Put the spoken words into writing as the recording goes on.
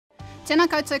Tēnā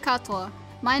koutou katoa.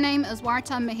 My name is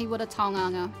Warata Mihiwara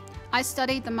Taonganga. I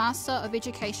studied the Master of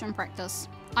Education Practice.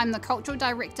 I'm the Cultural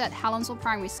Director at Helensville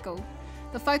Primary School.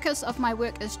 The focus of my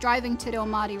work is driving Te Reo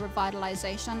Māori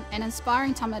revitalisation and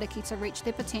inspiring tamariki to reach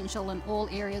their potential in all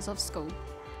areas of school.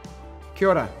 Kia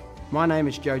ora. My name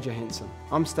is Joe Johansson.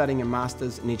 I'm studying a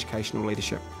Masters in Educational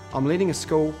Leadership. I'm leading a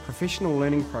school professional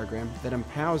learning program that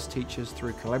empowers teachers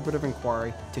through collaborative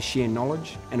inquiry to share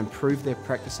knowledge and improve their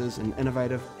practices in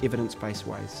innovative, evidence-based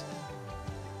ways.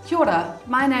 Kia ora,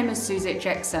 my name is Suzette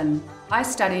Jackson. I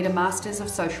studied a Masters of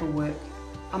Social Work.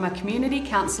 I'm a community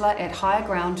counsellor at Higher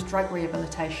Ground Drug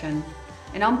Rehabilitation,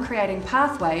 and I'm creating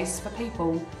pathways for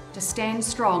people to stand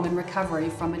strong in recovery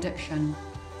from addiction.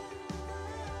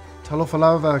 Talofa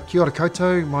lava, kia ora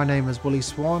koutou. My name is Willie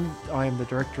Swan. I am the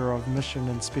Director of Mission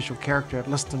and Special Character at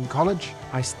Liston College.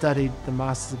 I studied the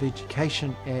Masters of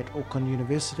Education at Auckland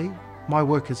University. My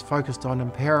work is focused on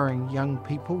empowering young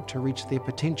people to reach their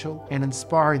potential and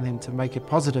inspiring them to make a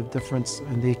positive difference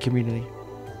in their community.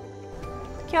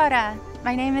 Kia ora.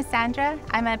 My name is Sandra.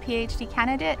 I'm a PhD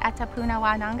candidate at Te Puna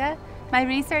Wānanga. My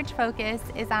research focus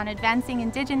is on advancing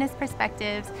Indigenous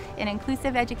perspectives in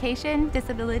inclusive education,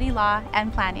 disability law,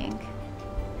 and planning.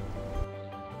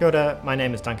 Kia ora, my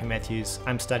name is Duncan Matthews.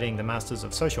 I'm studying the Masters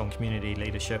of Social and Community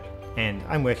Leadership, and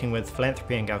I'm working with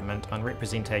philanthropy and government on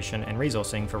representation and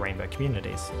resourcing for rainbow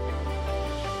communities.